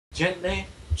Gently,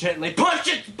 gently punch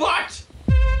its butt!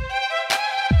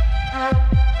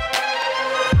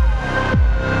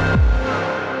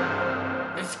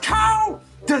 This cow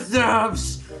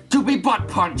deserves to be butt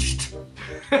punched.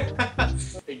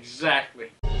 Exactly.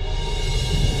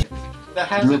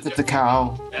 Look at the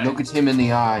cow. Look at him in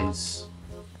the eyes.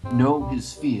 Know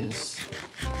his fears.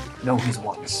 Know his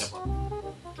wants.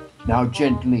 Now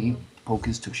gently poke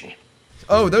his tushy.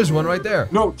 Oh, there's one right there.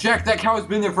 No, Jack, that cow has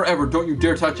been there forever. Don't you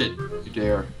dare touch it. You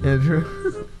dare.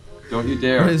 Andrew. Don't you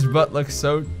dare. His butt looks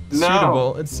so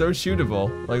shootable. It's so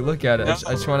shootable. Like, look at it. No.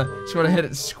 I just wanna hit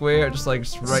it square, just like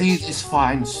right. See this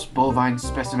fine bovine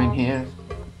specimen here?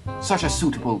 Such a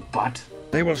suitable butt.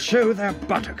 They will show their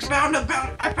buttocks.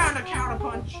 I found a cow to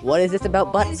punch. What is this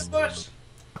about butts?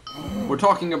 We're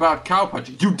talking about cow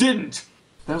punching. You didn't!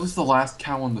 That was the last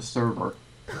cow on the server.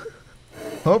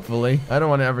 Hopefully. I don't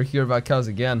want to ever hear about cows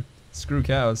again. Screw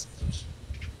cows.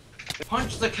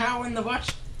 Punch the cow in the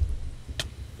butt.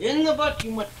 In the butt,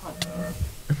 you must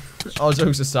punch. All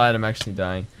jokes aside, I'm actually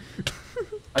dying.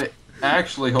 I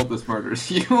actually hope this murders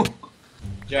you.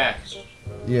 Jack,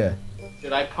 Yeah.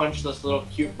 should I punch this little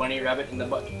cute bunny rabbit in the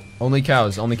butt? Only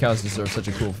cows deserve such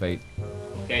a cool fate.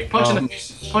 Okay, punch in the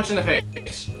face. Punch in the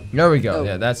face. There we go. Oh.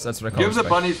 Yeah, that's what I call Give the respect.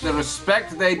 bunnies the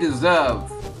respect they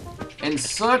deserve.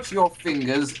 Insert your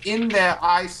fingers in their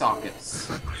eye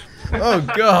sockets. Oh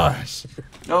gosh.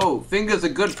 No, fingers are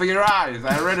good for your eyes.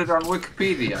 I read it on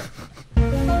Wikipedia.